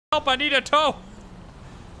Help, I need a tow.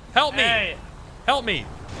 Help me. Hey. Help me.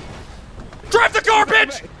 Drive the car,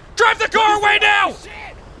 bitch! Drive the car away now!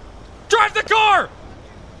 Drive the car!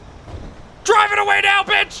 Drive it away now,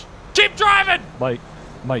 bitch! Keep driving!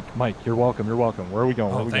 Mike, you're welcome, Where are we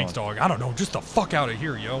going? Oh, thanks, dog. I don't know. Just the fuck out of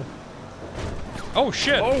here, yo. Oh,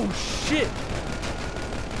 shit. Oh, shit.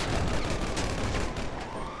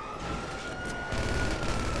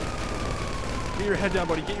 Get your head down,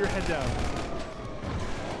 buddy. Get your head down.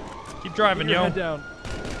 Keep driving, Get your yo. head down.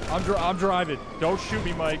 I'm driving. Don't shoot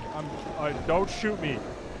me, Mike. Don't shoot me.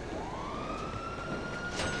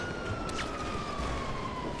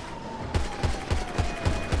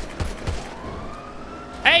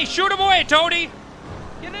 Hey, shoot him away, Tony!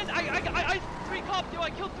 Get in! I 3 cops, yo! I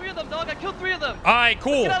killed 3 of them, dog! I killed 3 of them! Alright,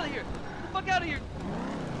 cool. Get out of here! Get the fuck out of here!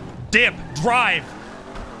 Dip, drive!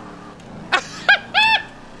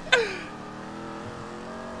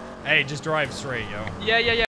 Hey, just drive straight, yo. Yeah.